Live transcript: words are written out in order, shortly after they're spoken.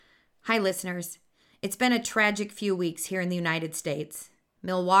Hi, listeners. It's been a tragic few weeks here in the United States.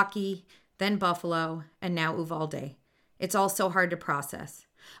 Milwaukee, then Buffalo, and now Uvalde. It's all so hard to process.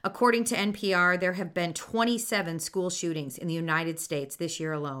 According to NPR, there have been 27 school shootings in the United States this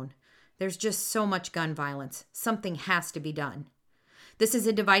year alone. There's just so much gun violence. Something has to be done. This is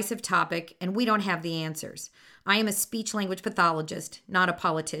a divisive topic, and we don't have the answers. I am a speech-language pathologist, not a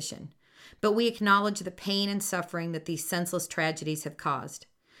politician. But we acknowledge the pain and suffering that these senseless tragedies have caused.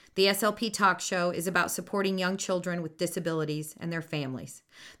 The SLP Talk Show is about supporting young children with disabilities and their families.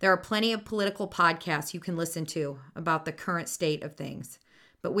 There are plenty of political podcasts you can listen to about the current state of things.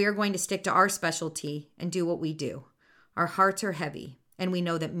 But we are going to stick to our specialty and do what we do. Our hearts are heavy, and we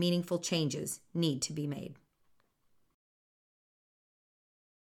know that meaningful changes need to be made.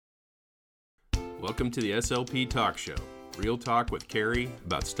 Welcome to the SLP Talk Show. Real talk with Cari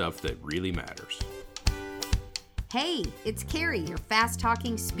about stuff that really matters. Hey, it's Cari, your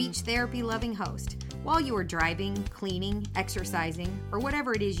fast-talking, speech therapy-loving host. While you are driving, cleaning, exercising, or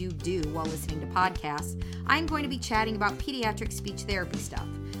whatever it is you do while listening to podcasts, I'm going to be chatting about pediatric speech therapy stuff.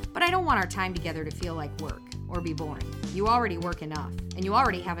 But I don't want our time together to feel like work or be boring. You already work enough, and you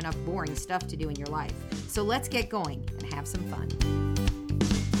already have enough boring stuff to do in your life. So let's get going and have some fun.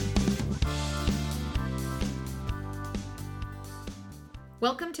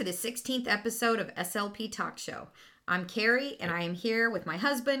 Welcome to the 16th episode of SLP Talk Show. I'm Cari, and I am here with my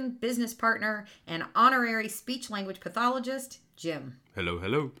husband, business partner, and honorary speech-language pathologist, Jim. Hello,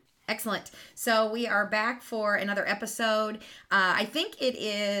 hello. Excellent. So we are back for another episode. I think it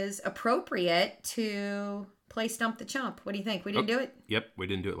is appropriate to play Stump the Chump. What do you think? We didn't do it? Yep, we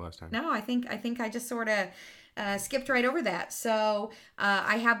didn't do it last time. No, I think I just sort of skipped right over that. So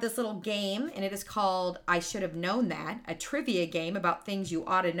I have this little game, and it is called I Should Have Known That, a trivia game about things you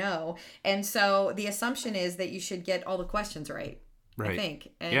ought to know. And so the assumption is that you should get all the questions right. I think.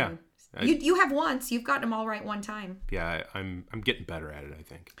 And yeah. You have once. You've gotten them all right one time. Yeah, I'm getting better at it, I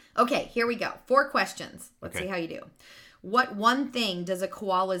think. Okay, here we go. 4 questions. Let's see how you do. What one thing does a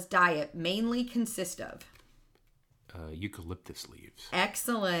koala's diet mainly consist of? Eucalyptus leaves.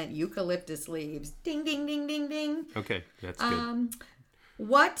 Excellent. Eucalyptus leaves. Ding, ding, ding, ding, ding. Okay, that's good.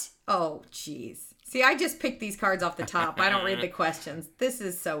 What? Oh, geez. See, I just picked these cards off the top. I don't read the questions. This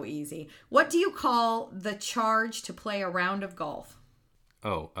is so easy. What do you call the charge to play a round of golf?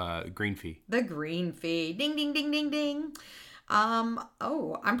 Green fee. The green fee. Ding, ding, ding, ding, ding.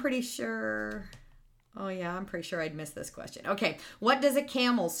 I'm pretty sure. Oh, yeah, I'm pretty sure I'd miss this question. Okay. What does a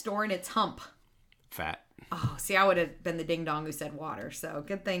camel store in its hump? Fat. Oh, see, I would have been the ding-dong who said water. So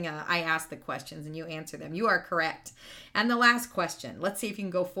good thing I asked the questions and you answer them. You are correct. And the last question. Let's see if you can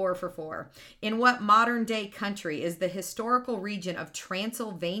go 4 for 4. In what modern-day country is the historical region of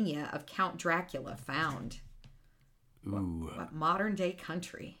Transylvania of Count Dracula found? Ooh. What modern-day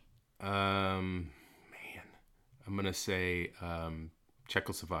country? Man. I'm going to say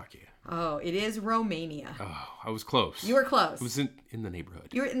Czechoslovakia. Oh, it is Romania. Oh, I was close. You were close. I was in the neighborhood.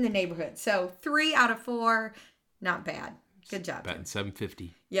 You were in the neighborhood. So 3 out of 4, not bad. Good job. Batting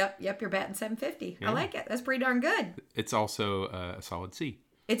 750. Yep, you're batting 750. Yeah. I like it. That's pretty darn good. It's also a solid C.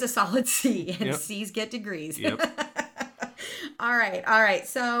 It's a solid C, and C's get degrees. Yep. All right.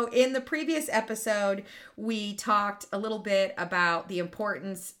 So in the previous episode, we talked a little bit about the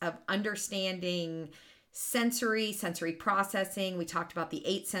importance of understanding sensory processing. We talked about the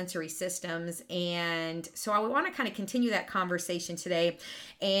 8 sensory systems. And so I want to kind of continue that conversation today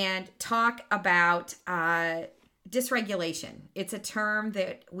and talk about dysregulation. It's a term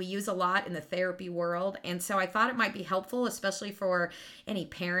that we use a lot in the therapy world. And so I thought it might be helpful, especially for any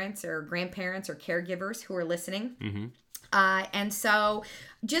parents or grandparents or caregivers who are listening. Mm-hmm. And so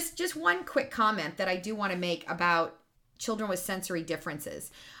just one quick comment that I do want to make about children with sensory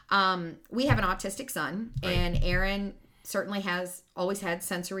differences. We have an autistic son, right. And Aaron certainly has always had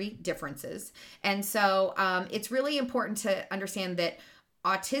sensory differences. And so it's really important to understand that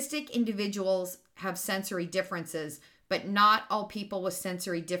autistic individuals have sensory differences, but not all people with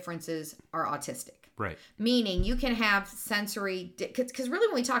sensory differences are autistic. Right. Meaning you can have sensory, because really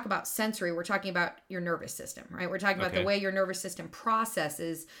when we talk about sensory, we're talking about your nervous system, right? We're talking about the way your nervous system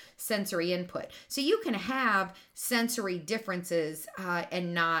processes sensory input. So you can have sensory differences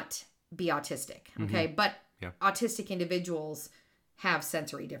and not be autistic, okay? Mm-hmm. But autistic individuals have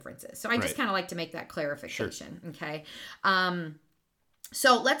sensory differences. So I just kind of like to make that clarification, okay?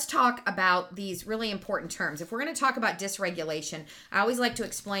 So let's talk about these really important terms. If we're going to talk about dysregulation, I always like to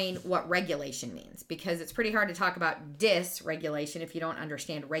explain what regulation means, because it's pretty hard to talk about dysregulation if you don't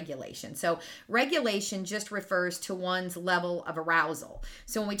understand regulation. So regulation just refers to one's level of arousal.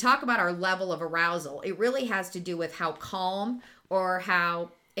 So when we talk about our level of arousal, it really has to do with how calm or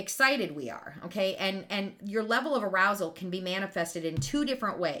how excited we are, okay? And your level of arousal can be manifested in two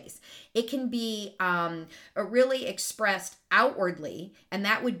different ways. It can be really expressed outwardly, and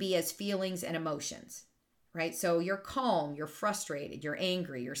that would be as feelings and emotions. Right? So you're calm, you're frustrated, you're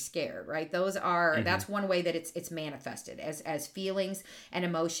angry, you're scared, right? Those are, that's one way that it's manifested as feelings and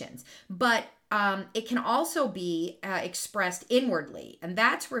emotions. But it can also be expressed inwardly, and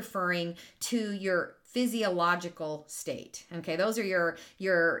that's referring to your physiological state. Okay, those are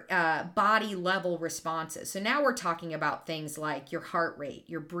your body level responses. So now we're talking about things like your heart rate,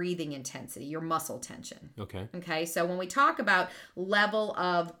 your breathing intensity, your muscle tension. Okay, so when we talk about level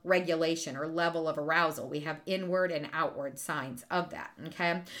of regulation or level of arousal, we have inward and outward signs of that.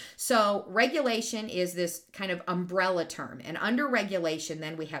 Okay, so regulation is this kind of umbrella term, and under regulation,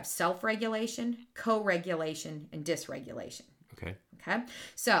 then we have self-regulation, co-regulation, and dysregulation. Okay.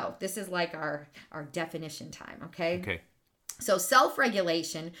 So this is like our definition time. Okay. So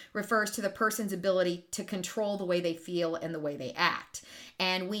self-regulation refers to the person's ability to control the way they feel and the way they act.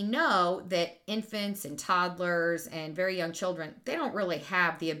 And we know that infants and toddlers and very young children, they don't really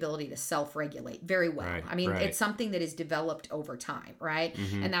have the ability to self-regulate very well. Right, I mean, it's something that is developed over time, right?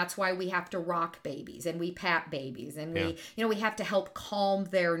 And that's why we have to rock babies and we pat babies and we have to help calm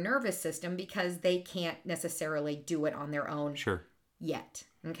their nervous system because they can't necessarily do it on their own. Sure. Yet.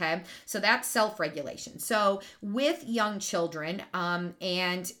 Okay. So that's self-regulation. So with young children,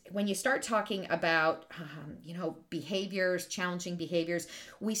 and when you start talking about, behaviors, challenging behaviors,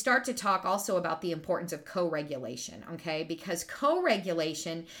 we start to talk also about the importance of co-regulation. Okay. Because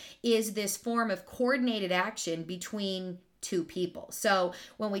co-regulation is this form of coordinated action between two people. So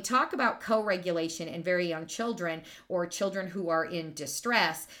when we talk about co-regulation in very young children or children who are in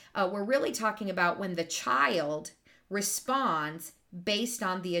distress, we're really talking about when the child responds based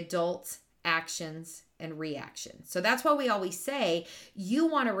on the adult's actions and reactions. So that's why we always say you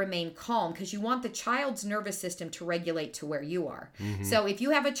want to remain calm because you want the child's nervous system to regulate to where you are. So if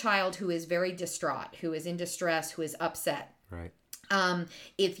you have a child who is very distraught, who is in distress, who is upset, right?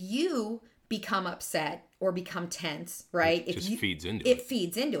 If you become upset or become tense, right? It just feeds into it. It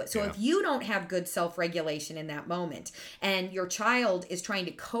feeds into it. So Yeah. if you don't have good self-regulation in that moment and your child is trying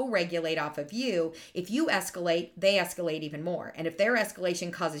to co-regulate off of you, if you escalate, they escalate even more. And if their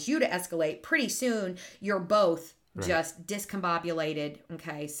escalation causes you to escalate, pretty soon you're both just discombobulated.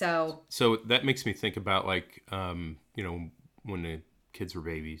 Okay, so that makes me think about when the kids were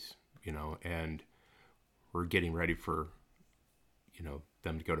babies, and we're getting ready for,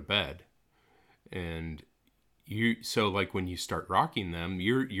 them to go to bed. And when you start rocking them,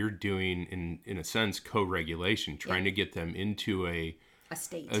 you're doing in a sense co-regulation, trying to get them into a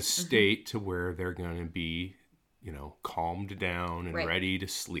state to where they're going to be, calmed down and ready to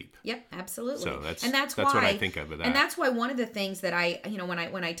sleep. Yep, absolutely. So that's why, what I think of that. And that's why one of the things that I,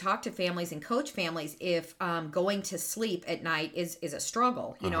 when I talk to families and coach families, if going to sleep at night is a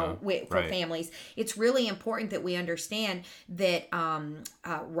struggle, for families, it's really important that we understand that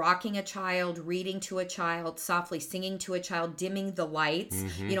rocking a child, reading to a child, softly singing to a child, dimming the lights,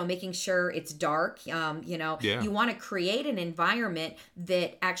 making sure it's dark, you want to create an environment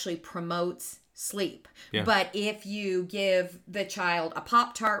that actually promotes sleep. Yeah. But if you give the child a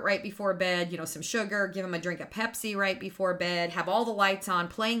Pop-Tart right before bed, some sugar, give them a drink of Pepsi right before bed, have all the lights on,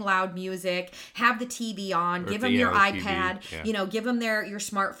 playing loud music, have the TV on, give them your iPad, give them your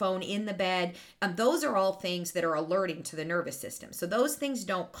smartphone in the bed. Those are all things that are alerting to the nervous system. So those things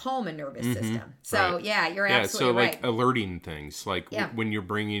don't calm a nervous system. So you're absolutely right. So alerting things, when you're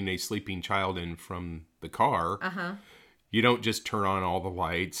bringing a sleeping child in from the car, you don't just turn on all the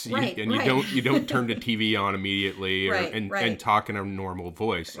lights, you don't turn the TV on immediately and talk in a normal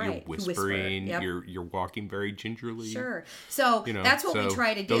voice. You're whispering. You're walking very gingerly. Sure. So that's what we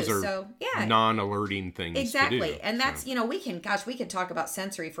try to do. Those are non-alerting things. Exactly. To do, and that's we could talk about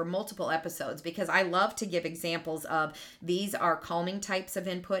sensory for multiple episodes because I love to give examples of these are calming types of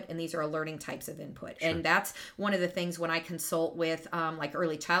input and these are alerting types of input. Sure. And that's one of the things when I consult with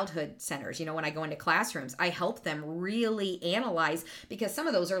early childhood centers. When I go into classrooms, I help them really analyze because some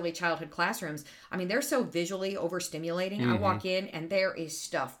of those early childhood classrooms, they're so visually overstimulating. I walk in and there is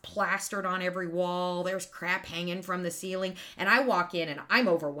stuff plastered on every wall. There's crap hanging from the ceiling. And I walk in and I'm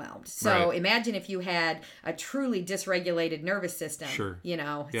overwhelmed. So imagine if you had a truly dysregulated nervous system. Sure.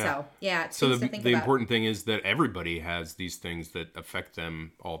 So the important thing is that everybody has these things that affect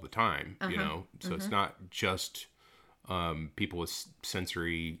them all the time, So it's not just people with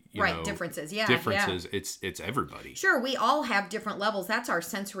sensory, differences. Yeah, differences. It's everybody. Sure, we all have different levels. That's our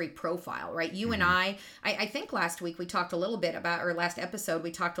sensory profile, right? You and I think last week we talked a little bit about, or last episode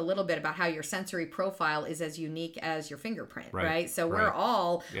we talked a little bit about how your sensory profile is as unique as your fingerprint, right? So we're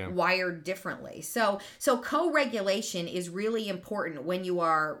all wired differently. So co-regulation is really important when you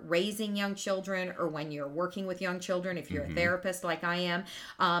are raising young children or when you're working with young children, if you're a therapist like I am.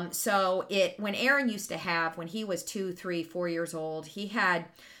 When Aaron used to have, when he was 2, 3, 4 years old, he had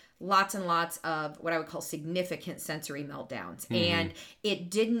lots and lots of what I would call significant sensory meltdowns. And it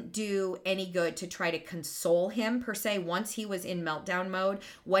didn't do any good to try to console him per se. Once he was in meltdown mode,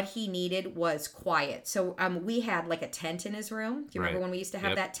 what he needed was quiet. So we had like a tent in his room. Do you remember when we used to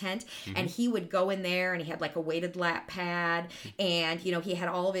have that tent? And he would go in there and he had like a weighted lap pad, and he had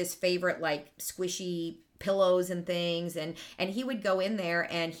all of his favorite like squishy pillows and things, and he would go in there,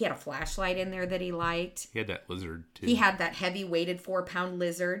 and he had a flashlight in there that he liked. He had that lizard too. He had that heavy weighted 4-pound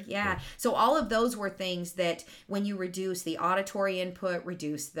lizard. Yeah. So all of those were things that when you reduce the auditory input,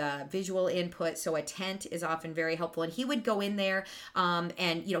 reduce the visual input, so a tent is often very helpful. And he would go in there,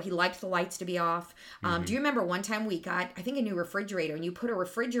 and he liked the lights to be off. Do you remember one time we got, I think, a new refrigerator, and you put a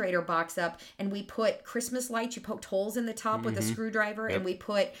refrigerator box up, and we put Christmas lights. You poked holes in the top with a screwdriver, and we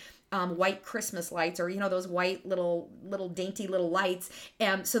put white Christmas lights, or those white little dainty little lights,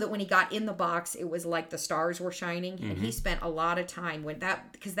 so that when he got in the box, it was like the stars were shining. And he spent a lot of time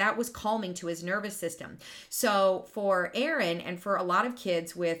because that was calming to his nervous system. So for Aaron and for a lot of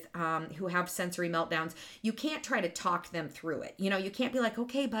kids with who have sensory meltdowns, you can't try to talk them through it. You can't be like,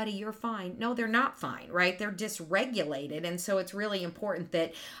 okay, buddy, you're fine. No, they're not fine, right? They're dysregulated, and so it's really important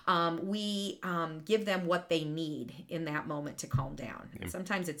that we give them what they need in that moment to calm down. And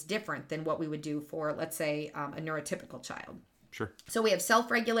sometimes it's different than what we would do for, let's say, a neurotypical child. Sure. So we have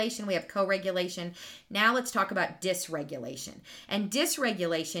self-regulation, we have co-regulation. Now let's talk about dysregulation. And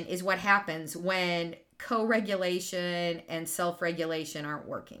dysregulation is what happens when co-regulation and self-regulation aren't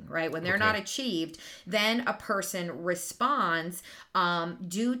working, right? When they're not achieved, then a person responds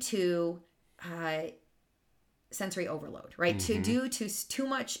due to sensory overload, right? Due to too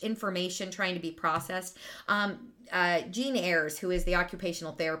much information trying to be processed. Jean Ayers, who is the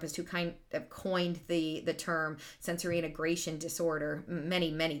occupational therapist who kind of coined the term sensory integration disorder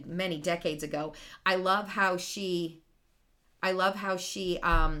many decades ago, I love how she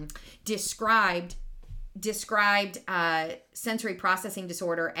described sensory processing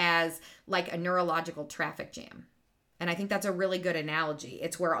disorder as like a neurological traffic jam. And I think that's a really good analogy.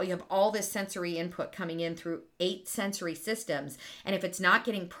 It's where you have all this sensory input coming in through 8 sensory systems. And if it's not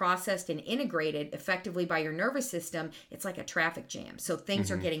getting processed and integrated effectively by your nervous system, it's like a traffic jam. So things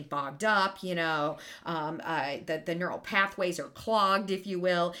are getting bogged up, the neural pathways are clogged, if you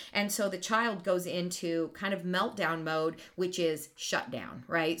will. And so the child goes into kind of meltdown mode, which is shut down,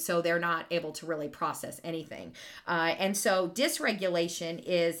 right? So they're not able to really process anything. And so dysregulation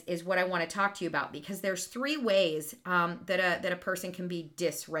is what I want to talk to you about, because there's 3 ways that a person can be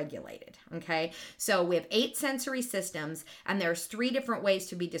dysregulated. Okay, so we have 8 sensory systems, and there's 3 different ways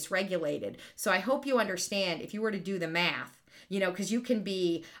to be dysregulated. So I hope you understand, if you were to do the math, because you can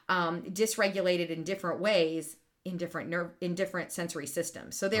be dysregulated in different ways in different sensory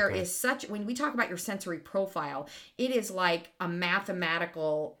systems. So there is when we talk about your sensory profile, it is like a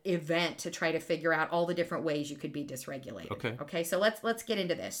mathematical event to try to figure out all the different ways you could be dysregulated. Okay. So let's get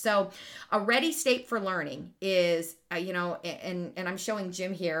into this. So a ready state for learning is, and I'm showing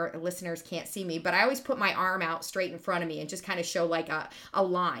Jim here, listeners can't see me, but I always put my arm out straight in front of me and just kind of show like a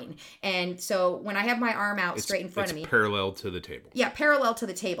line. And so when I have my arm out straight in front of me, parallel to the table. Yeah, parallel to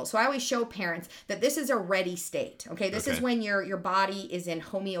the table. So I always show parents that this is a ready state. Okay, this is when your body is in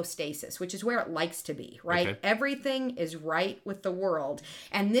homeostasis, which is where it likes to be, right? Everything is right with the world.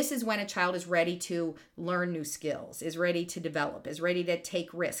 And this is when a child is ready to learn new skills, is ready to develop, is ready to take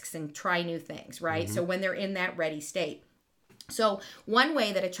risks and try new things, right? So when they're in that ready state. So one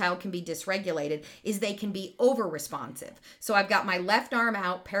way that a child can be dysregulated is they can be over-responsive. So I've got my left arm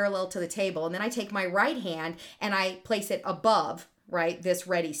out parallel to the table, and then I take my right hand and I place it above, right, this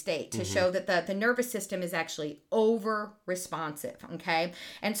ready state to show that the nervous system is actually over responsive. Okay.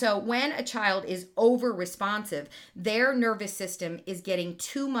 And so when a child is over responsive, their nervous system is getting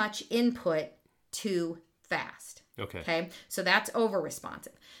too much input too fast. Okay. So that's over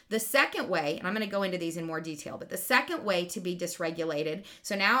responsive. The second way, and I'm going to go into these in more detail, but the second way to be dysregulated,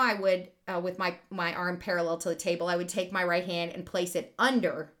 so now I would, with my arm parallel to the table, I would take my right hand and place it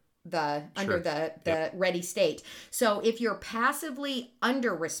under the ready state. So if you're passively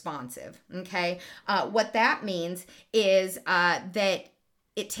under responsive, what that means is that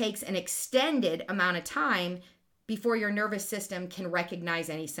it takes an extended amount of time before your nervous system can recognize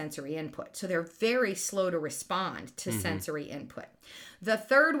any sensory input. So they're very slow to respond to sensory input. The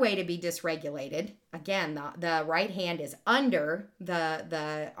third way to be dysregulated, again, the right hand is under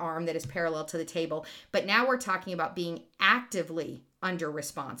the arm that is parallel to the table, but now we're talking about being actively under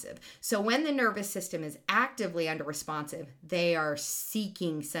responsive. So when the nervous system is actively under responsive, they are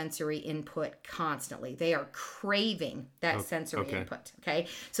seeking sensory input constantly. They are craving that sensory input. Okay.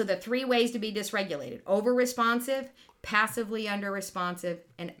 So the three ways to be dysregulated: over responsive, passively under responsive,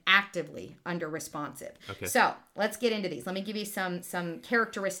 and actively under responsive. Okay. So let's get into these. Let me give you some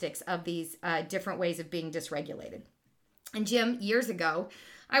characteristics of these different ways of being dysregulated. And Jim, years ago,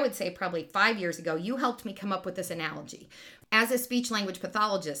 I would say probably 5 years ago, you helped me come up with this analogy. As a speech language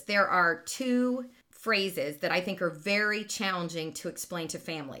pathologist, there are two phrases that I think are very challenging to explain to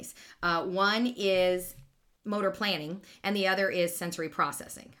families. One is motor planning, and the other is sensory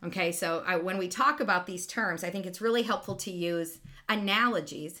processing. Okay, so when we talk about these terms, I think it's really helpful to use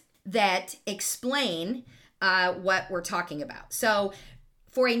analogies that explain what we're talking about. So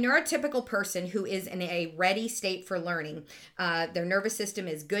for a neurotypical person who is in a ready state for learning, their nervous system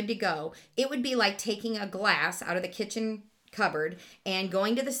is good to go, it would be like taking a glass out of the kitchen cupboard and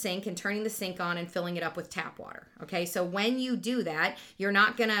going to the sink and turning the sink on and filling it up with tap water. Okay, so when you do that, you're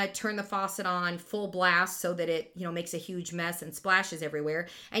not gonna turn the faucet on full blast so that it, makes a huge mess and splashes everywhere,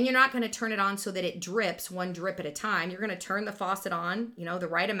 and you're not gonna turn it on so that it drips one drip at a time. You're gonna turn the faucet on, the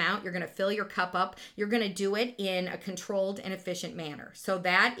right amount. You're gonna fill your cup up. You're gonna do it in a controlled and efficient manner. So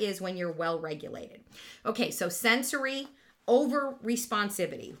that is when you're well regulated. Okay, so sensory over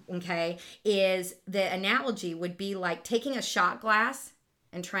responsivity, okay, is the analogy would be like taking a shot glass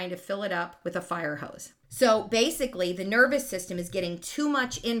and trying to fill it up with a fire hose. So basically, the nervous system is getting too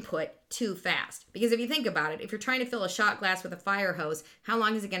much input too fast. Because if you think about it, if you're trying to fill a shot glass with a fire hose, how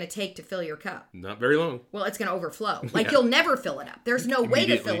long is it going to take to fill your cup? Not very long. Well, it's going to overflow. You'll never fill it up. There's no way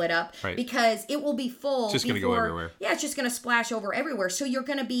to fill it up because it will be full. It's just going to go everywhere. Yeah, it's just going to splash over everywhere. So you're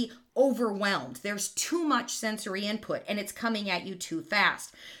going to be overwhelmed. There's too much sensory input and it's coming at you too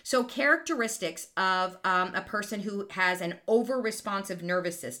fast. So characteristics of a person who has an over-responsive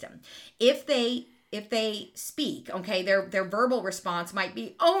nervous system. If they speak, okay, their verbal response might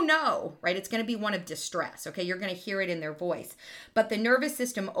be, oh no, right? It's going to be one of distress, okay? You're going to hear it in their voice. But the nervous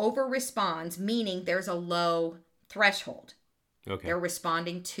system over-responds, meaning there's a low threshold. Okay. They're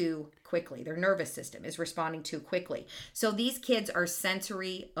responding too quickly. Their nervous system is responding too quickly. So these kids are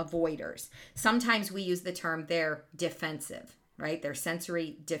sensory avoiders. Sometimes we use the term they're defensive. Right? They're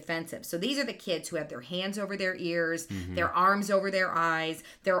sensory defensive. So these are the kids who have their hands over their ears, their arms over their eyes.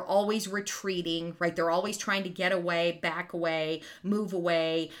 They're always retreating, right? They're always trying to get away, back away, move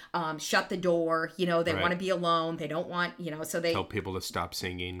away, shut the door. They want to be alone. They don't want, so they tell people to stop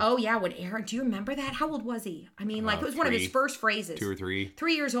singing. Oh yeah. When Aaron, do you remember that? How old was he? I mean, it was one of his first phrases. 2 or 3.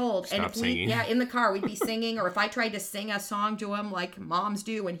 3 years old. Stop and if singing. in the car, we'd be singing, or if I tried to sing a song to him like moms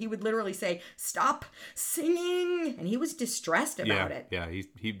do, and he would literally say, stop singing. And he was distressed about it. Yeah,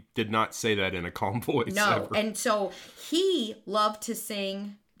 he did not say that in a calm voice. No, ever. And so he loved to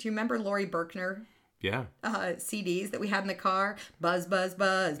sing. Do you remember Laurie Berkner? Yeah. CDs that we had in the car? Buzz, buzz,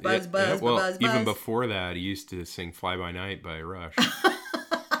 buzz, buzz, buzz, buzz, buzz. Even before that, he used to sing Fly By Night by Rush.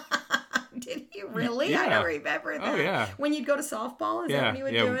 Did he really? Yeah. I don't remember that. Oh, yeah. When you'd go to softball, is that when you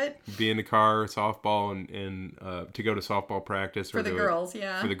would do it? Be in the car, softball, and to go to softball practice. For the girls,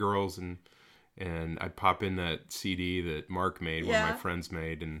 yeah. For the girls, and I'd pop in that CD that Mark made, one of my friends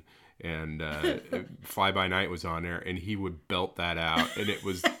made, and Fly By Night was on there, and he would belt that out, and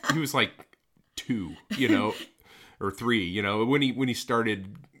he was like 2, or 3, when he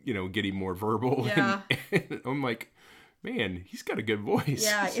started, getting more verbal. Yeah. And I'm like, man, he's got a good voice.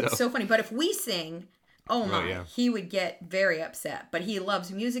 Yeah, it's so funny. But if we sing, oh my, he would get very upset. But he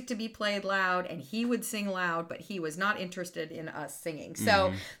loves music to be played loud, and he would sing loud, but he was not interested in us singing.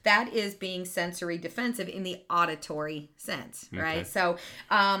 So that is being sensory defensive in the auditory sense, right? Okay. So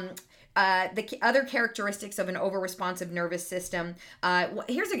the other characteristics of an over-responsive nervous system.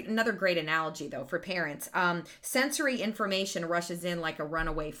 Here's another great analogy, though, for parents. Sensory information rushes in like a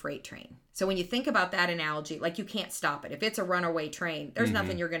runaway freight train. So when you think about that analogy, like you can't stop it. If it's a runaway train, there's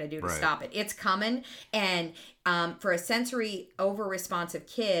nothing you're going to do to stop it. It's coming. And for a sensory over-responsive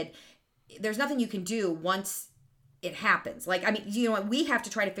kid, there's nothing you can do once it happens. We have to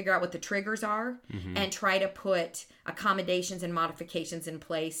try to figure out what the triggers are and try to put accommodations and modifications in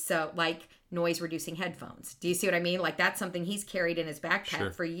place. So noise reducing headphones. Do you see what I mean? Like that's something he's carried in his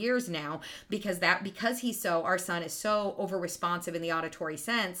backpack for years now because our son is so over responsive in the auditory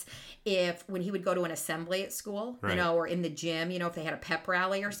sense. If when he would go to an assembly at school, or in the gym, if they had a pep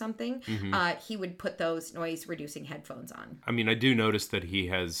rally or something, he would put those noise reducing headphones on. I mean, I do notice that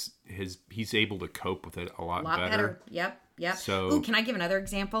he's able to cope with it a lot better. Yep. So, ooh, can I give another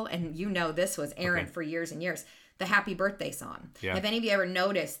example? And this was Aaron for years and years. The happy birthday song. Yeah. Have any of you ever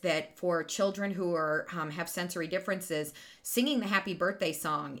noticed that for children who are have sensory differences, singing the happy birthday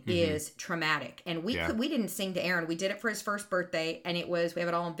song is traumatic? And we didn't sing to Aaron. We did it for his first birthday, and we have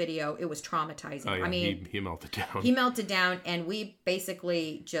it all on video. It was traumatizing. Oh, yeah. I mean, he melted down. He melted down, and we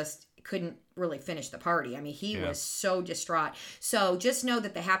basically just couldn't really finish the party. I mean, he was so distraught. So just know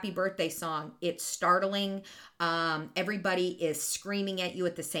that the happy birthday song, it's startling. Everybody is screaming at you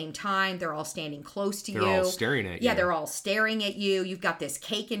at the same time. They're all standing close to you. They're all staring at you. Yeah, they're all staring at you. You've got this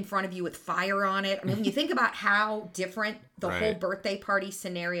cake in front of you with fire on it. I mean, when you think about how different the whole birthday party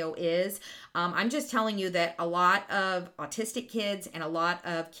scenario is, I'm just telling you that a lot of autistic kids and a lot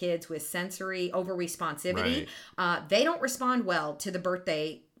of kids with sensory over-responsivity, they don't respond well to the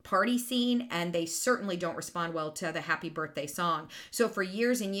birthday party scene, and they certainly don't respond well to the happy birthday song. So for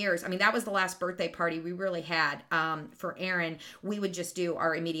years and years, I mean, that was the last birthday party we really had for Aaron. We would just do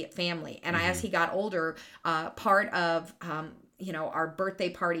our immediate family. And as he got older, part of our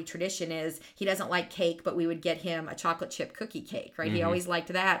birthday party tradition is he doesn't like cake, but we would get him a chocolate chip cookie cake, right? He always liked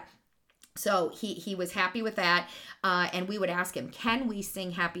that. So he was happy with that, and we would ask him, can we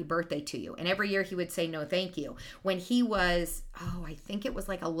sing happy birthday to you? And every year he would say, no, thank you. When he was, I think it was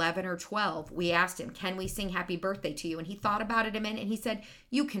like 11 or 12, we asked him, can we sing happy birthday to you? And he thought about it a minute, and he said,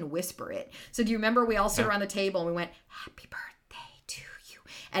 you can whisper it. So do you remember we all stood around the table, and we went, happy birthday to you.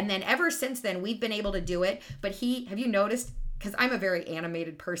 And then ever since then, we've been able to do it. But have you noticed, because I'm a very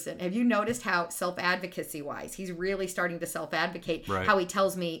animated person. Have you noticed how self-advocacy wise, he's really starting to self-advocate, how he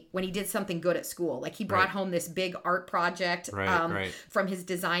tells me when he did something good at school. Like he brought home this big art project from his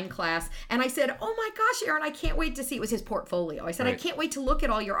design class. And I said, oh my gosh, Aaron, I can't wait to see. It was his portfolio. I said, I can't wait to look at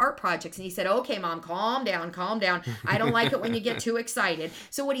all your art projects. And he said, okay, Mom, calm down. I don't like it when you get too excited.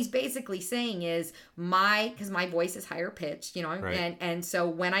 So what he's basically saying is because my voice is higher pitched, and so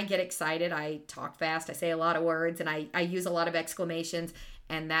when I get excited, I talk fast, I say a lot of words, and I use a lot of exclamations,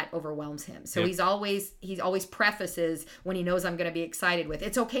 and that overwhelms him. So he always prefaces when he knows I'm going to be excited with,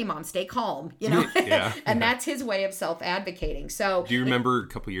 it's okay, Mom, stay calm, and that's his way of self-advocating. So do you remember a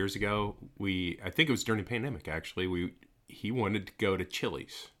couple years ago, I think it was during the pandemic actually, he wanted to go to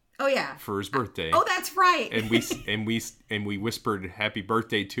Chili's. Oh yeah, for his birthday. Oh, that's right. and we whispered happy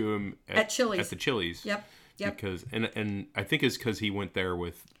birthday to him at Chili's. At the Chili's. Yep. Because and I think it's because he went there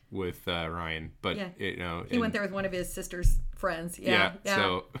with Ryan, but he went there with one of his sister's friends. Yeah.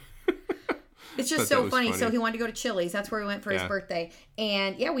 So it's just so funny. So he wanted to go to Chili's. That's where we went for his birthday.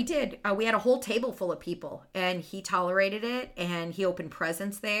 And we did. We had a whole table full of people, and he tolerated it, and he opened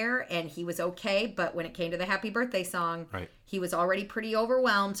presents there, and he was okay. But when it came to the happy birthday song, he was already pretty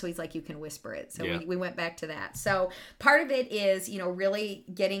overwhelmed. So he's like, you can whisper it. So we went back to that. So part of it is, really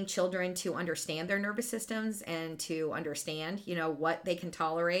getting children to understand their nervous systems and to understand, what they can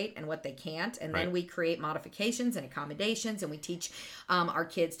tolerate and what they can't. And then we create modifications and accommodations, and we teach our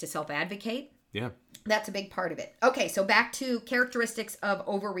kids to self-advocate. Yeah. That's a big part of it. Okay, so back to characteristics of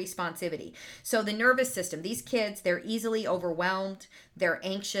over-responsivity. So the nervous system, these kids, they're easily overwhelmed, they're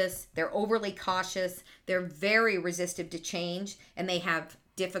anxious, they're overly cautious, they're very resistive to change, and they have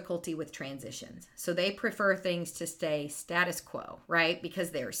difficulty with transitions. So they prefer things to stay status quo, right?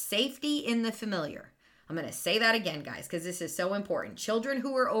 Because there's safety in the familiar. I'm going to say that again, guys, because this is so important. Children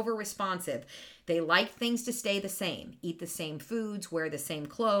who are over-responsive, they like things to stay the same. Eat the same foods, wear the same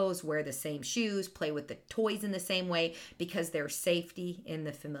clothes, wear the same shoes, play with the toys in the same way, because there's safety in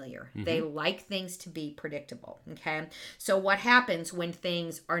the familiar. They like things to be predictable, okay? So what happens when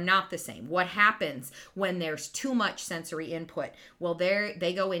things are not the same? What happens when there's too much sensory input? Well,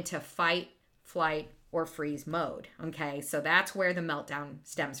 they go into fight, flight, or freeze mode, okay? So that's where the meltdown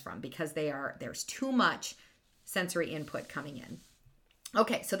stems from, because there's too much sensory input coming in.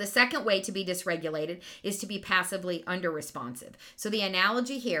 Okay, so the second way to be dysregulated is to be passively under-responsive. So the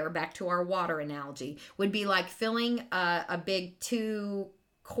analogy here, back to our water analogy, would be like filling a big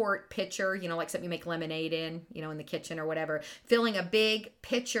 2-quart pitcher, like something you make lemonade in, in the kitchen or whatever, filling a big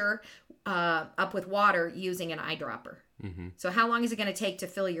pitcher up with water using an eyedropper. So how long is it going to take to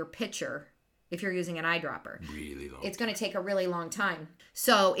fill your pitcher if you're using an eyedropper. Really long. It's going to take a really long time.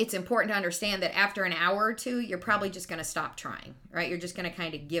 So it's important to understand that after an hour or two, you're probably just going to stop trying, right? You're just going to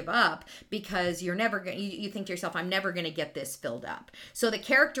kind of give up because you're never going. You think to yourself, I'm never going to get this filled up. So the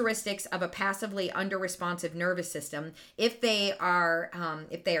characteristics of a passively under-responsive nervous system, if they are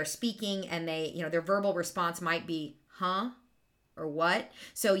speaking and their verbal response might be, huh? Or what?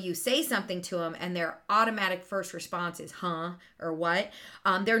 So you say something to them and their automatic first response is huh or what.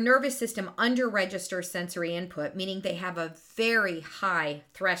 Their nervous system under-registers sensory input, meaning they have a very high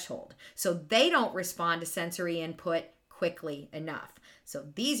threshold. So they don't respond to sensory input quickly enough. So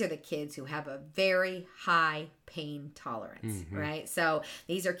these are the kids who have a very high pain tolerance, right? So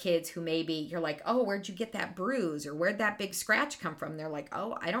these are kids who maybe you're like, oh, where'd you get that bruise? Or where'd that big scratch come from? They're like,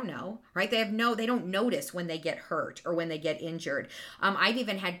 oh, I don't know, right? They don't notice when they get hurt or when they get injured. I've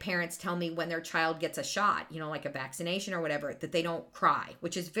even had parents tell me when their child gets a shot, like a vaccination or whatever, that they don't cry,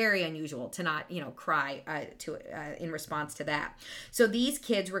 which is very unusual to not, cry in response to that. So these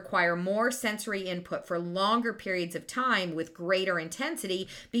kids require more sensory input for longer periods of time with greater intensity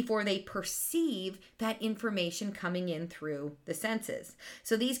before they perceive that information coming in through the senses.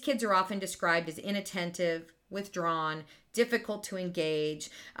 So these kids are often described as inattentive, withdrawn, difficult to engage.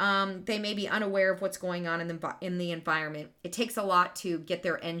 They may be unaware of what's going on in the environment. It takes a lot to get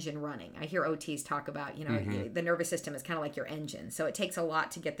their engine running. I hear OTs talk about, the nervous system is kind of like your engine. So it takes a lot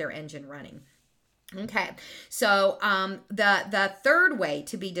to get their engine running. Okay, so the third way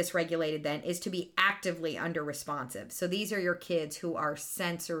to be dysregulated then is to be actively under-responsive. So these are your kids who are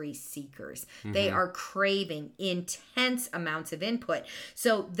sensory seekers. They are craving intense amounts of input.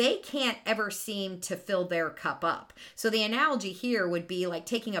 So they can't ever seem to fill their cup up. So the analogy here would be like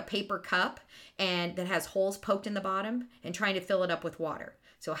taking a paper cup and that has holes poked in the bottom and trying to fill it up with water.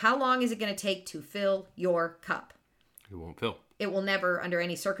 So how long is it going to take to fill your cup? It won't fill. It will never, under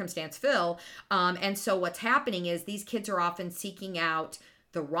any circumstance, fill. And so what's happening is these kids are often seeking out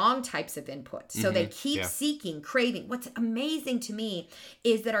the wrong types of input. So they keep seeking, craving. What's amazing to me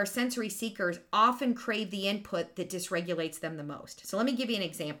is that our sensory seekers often crave the input that dysregulates them the most. So let me give you an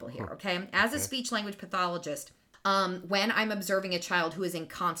example here, okay? As a speech language pathologist, when I'm observing a child who is in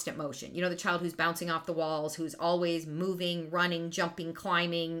constant motion, the child who's bouncing off the walls, who's always moving, running, jumping,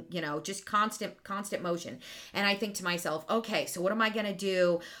 climbing, just constant motion. And I think to myself, okay, so what am I going to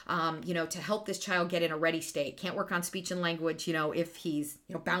do, to help this child get in a ready state? Can't work on speech and language, if he's,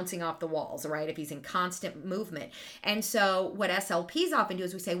 bouncing off the walls, right? If he's in constant movement. And so what SLPs often do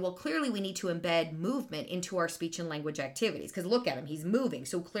is we say, well, clearly we need to embed movement into our speech and language activities because look at him, he's moving.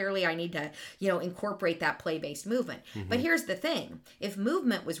 So clearly I need to, incorporate that play-based movement. But here's the thing. If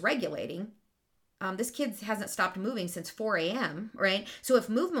movement was regulating, this kid hasn't stopped moving since 4 a.m., right? So if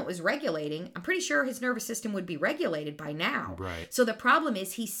movement was regulating, I'm pretty sure his nervous system would be regulated by now. Right. So the problem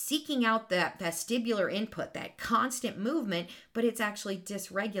is he's seeking out that vestibular input, that constant movement, but it's actually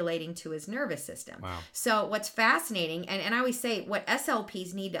dysregulating to his nervous system. Wow. So what's fascinating, and I always say what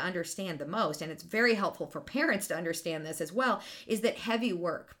SLPs need to understand the most, and it's very helpful for parents to understand this as well, is that heavy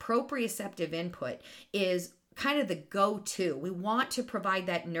work, proprioceptive input is kind of the go-to. We want to provide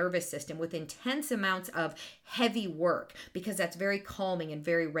that nervous system with intense amounts of heavy work because that's very calming and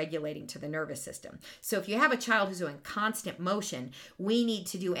very regulating to the nervous system. So if you have a child who's doing constant motion, we need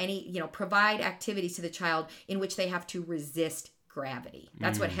to do provide activities to the child in which they have to resist gravity.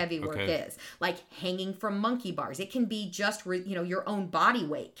 That's what heavy work is. Like hanging from monkey bars. It can be just, your own body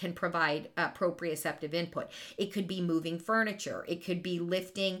weight can provide proprioceptive input. It could be moving furniture. It could be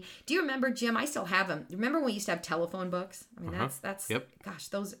lifting. Do you remember, Jim? I still have them. Remember when we used to have telephone books? I mean, that's yep. Gosh,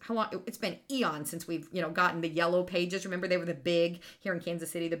 those, how long? It's been eons since we've, gotten the yellow pages. Remember they were the big, here in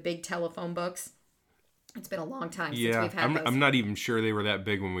Kansas City, the big telephone books? It's been a long time since we've had those. I'm not even sure they were that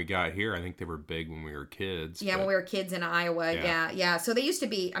big when we got here. I think they were big when we were kids. Yeah, when we were kids in Iowa. Yeah. So they used to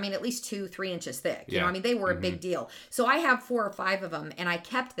be, at least 2-3 inches thick. They were a big deal. So I have 4 or 5 of them, and I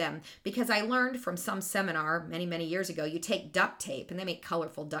kept them because I learned from some seminar many, many years ago, you take duct tape, and they make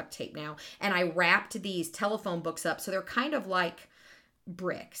colorful duct tape now, and I wrapped these telephone books up. So they're kind of like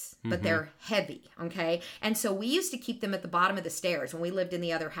bricks, but they're heavy, okay? And so we used to keep them at the bottom of the stairs when we lived in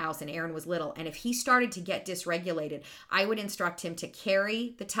the other house and Aaron was little. And if he started to get dysregulated, I would instruct him to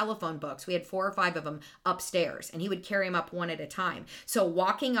carry the telephone books. We had 4 or 5 of them upstairs, and he would carry them up one at a time. So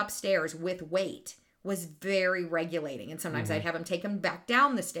walking upstairs with weight was very regulating. And sometimes I'd have them take them back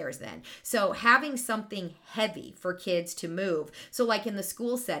down the stairs then. So having something heavy for kids to move. So like in the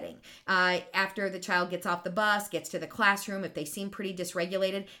school setting, after the child gets off the bus, gets to the classroom, if they seem pretty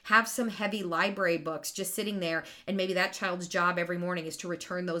dysregulated, have some heavy library books just sitting there. And maybe that child's job every morning is to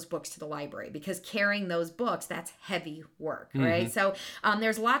return those books to the library, because carrying those books, that's heavy work, right? So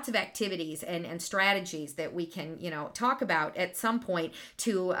there's lots of activities and strategies that we can, talk about at some point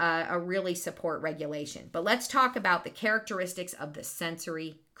to really support regulation. But let's talk about the characteristics of the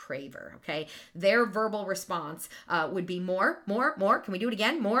sensory craver, okay? Their verbal response would be more. Can we do it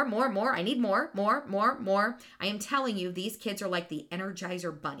again? More. I need more. I am telling you, these kids are like the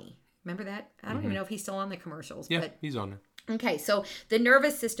Energizer Bunny. Remember that? I don't even know if he's still on the commercials. Yeah, but he's on there. Okay, so the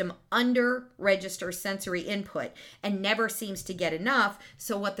nervous system under-registers sensory input and never seems to get enough.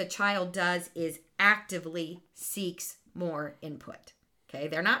 So what the child does is actively seeks more input. Okay,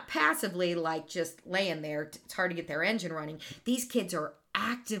 they're not passively like just laying there. It's hard to get their engine running. These kids are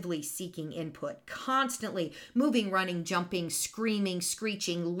actively seeking input, constantly moving, running, jumping, screaming,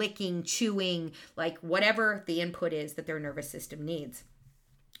 screeching, licking, chewing, like whatever the input is that their nervous system needs.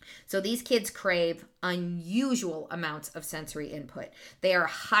 So these kids crave unusual amounts of sensory input. They are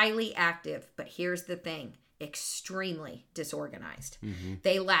highly active, but here's the thing, extremely disorganized.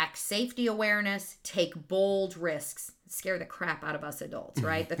 They lack safety awareness, take bold risks, scare the crap out of us adults,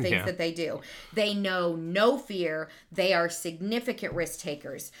 right? The things that they do. They know no fear. They are significant risk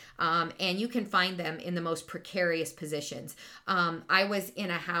takers. And you can find them in the most precarious positions. I was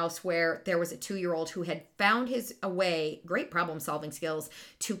in a house where there was a 2-year-old who had found a way, great problem solving skills,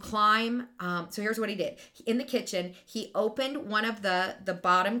 to climb. So here's what he did. In the kitchen, he opened one of the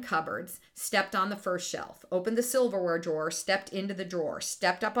bottom cupboards, stepped on the first shelf, opened the silverware drawer, stepped into the drawer,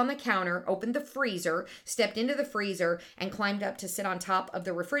 stepped up on the counter, opened the freezer, stepped into the freezer, and climbed up to sit on top of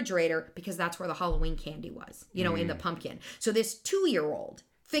the refrigerator because that's where the Halloween candy was, in the pumpkin. So this 2-year-old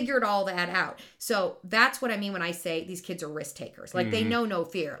figured all that out. So that's what I mean when I say these kids are risk takers. Like they know no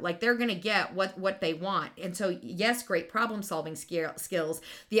fear. Like they're going to get what they want. And so yes, great problem solving skills.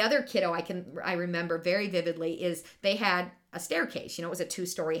 The other kiddo I remember very vividly is they had a staircase, it was a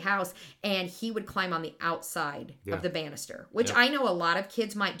 2-story house, and he would climb on the outside of the banister, which I know a lot of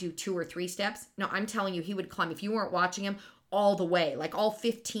kids might do 2 or 3 steps. No, I'm telling you, he would climb, if you weren't watching him, all the way, like all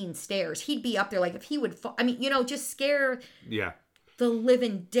 15 stairs. He'd be up there, like if he would fall, just scare the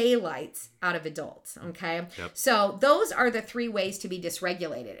living daylights out of adults, okay? Yep. So those are the 3 ways to be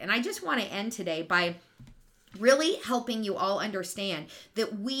dysregulated. And I just want to end today by really helping you all understand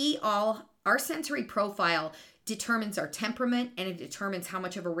that our sensory profile determines our temperament, and it determines how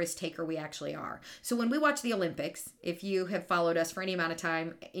much of a risk taker we actually are. So when we watch the Olympics, if you have followed us for any amount of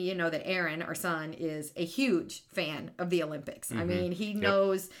time, you know that Aaron, our son, is a huge fan of the Olympics. I mean, he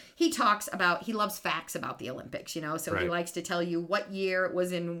knows, he loves facts about the Olympics, so he likes to tell you what year it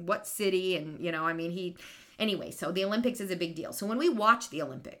was in what city, and, Anyway, so the Olympics is a big deal. So when we watch the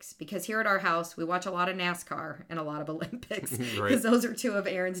Olympics, because here at our house, we watch a lot of NASCAR and a lot of Olympics, because those are 2 of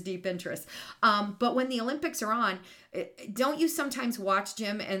Aaron's deep interests. But when the Olympics are on, don't you sometimes watch,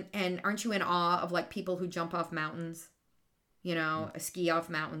 Jim, and aren't you in awe of like people who jump off mountains? Ski off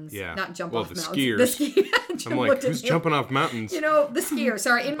mountains. Yeah. Not jump off mountains. Skiers. The skiers. I'm like, who's jumping off mountains? The skier.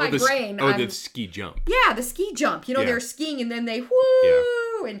 Sorry, in my brain. The ski jump. Yeah, the ski jump. They're skiing and then they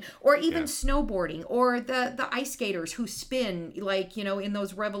whoo, or even snowboarding, or the ice skaters who spin in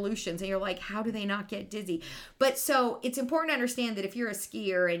those revolutions, and you're like, how do they not get dizzy? But so it's important to understand that if you're a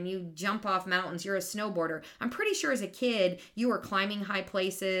skier and you jump off mountains, you're a snowboarder. I'm pretty sure as a kid you were climbing high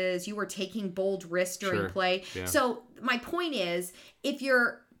places, you were taking bold risks during play. Yeah. So my point is, if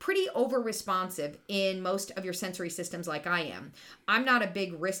you're pretty over-responsive in most of your sensory systems like I am, I'm not a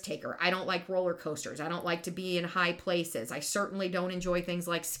big risk taker. I don't like roller coasters. I don't like to be in high places. I certainly don't enjoy things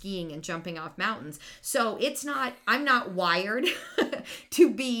like skiing and jumping off mountains. So I'm not wired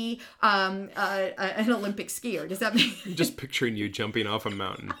to be an Olympic skier. Does that make I'm just picturing you jumping off a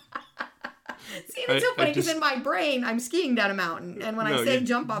mountain. See, it's so funny because in my brain, I'm skiing down a mountain. And when I say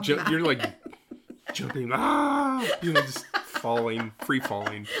jump off a mountain, you're like jumping, just free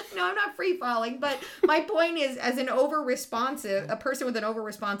falling. No, I'm not free falling, but my point is, as a person with an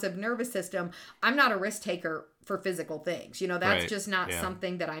over-responsive nervous system, I'm not a risk taker for physical things. That's just not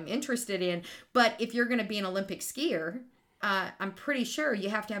something that I'm interested in. But if you're going to be an Olympic skier, I'm pretty sure you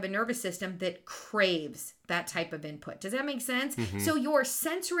have to have a nervous system that craves that type of input. Does that make sense? So your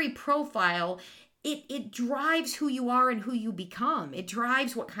sensory profile it drives who you are and who you become. It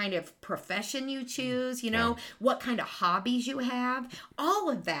drives what kind of profession you choose, what kind of hobbies you have. All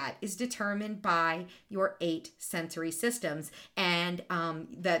of that is determined by your 8 sensory systems and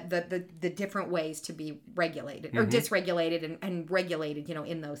the different ways to be regulated or dysregulated and regulated,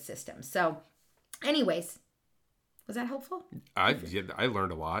 in those systems. So anyways, was that helpful? I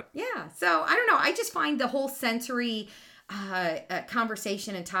learned a lot. Yeah. So I don't know. I just find the whole sensory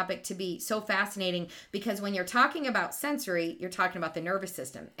conversation and topic to be so fascinating, because when you're talking about sensory, you're talking about the nervous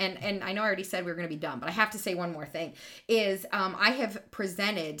system. And I know I already said we were going to be done, but I have to say one more thing is I have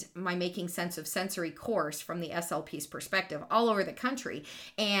presented my Making Sense of Sensory course from the SLP's perspective all over the country.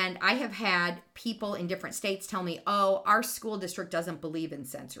 And I have had people in different states tell me, oh, our school district doesn't believe in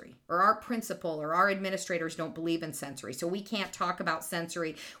sensory, or our principal or our administrators don't believe in sensory. So we can't talk about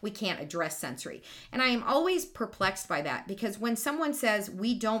sensory. We can't address sensory. And I am always perplexed by that, because when someone says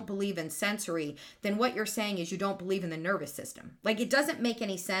we don't believe in sensory, then what you're saying is you don't believe in the nervous system. Like, it doesn't make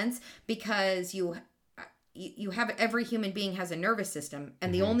any sense, because you have, every human being has a nervous system,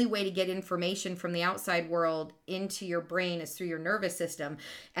 and the only way to get information from the outside world into your brain is through your nervous system,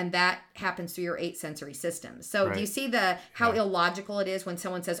 and that happens through your 8 sensory systems. So do you see how illogical it is when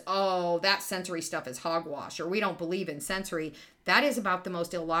someone says, oh, that sensory stuff is hogwash, or we don't believe in sensory? That is about the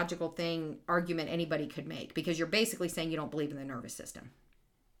most illogical argument anybody could make, because you're basically saying you don't believe in the nervous system.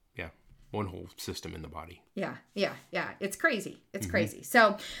 Yeah. One whole system in the body. Yeah. It's crazy. It's crazy.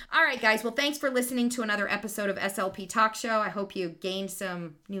 So, all right, guys. Well, thanks for listening to another episode of SLP Talk Show. I hope you gained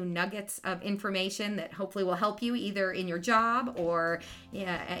some new nuggets of information that hopefully will help you either in your job or,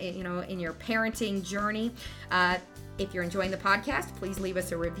 in your parenting journey. If you're enjoying the podcast, please leave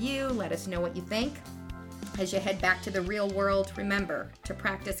us a review. Let us know what you think. As you head back to the real world, remember to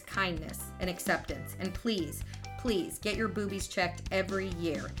practice kindness and acceptance. And please get your boobies checked every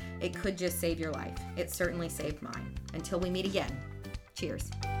year. It could just save your life. It certainly saved mine. Until we meet again, cheers.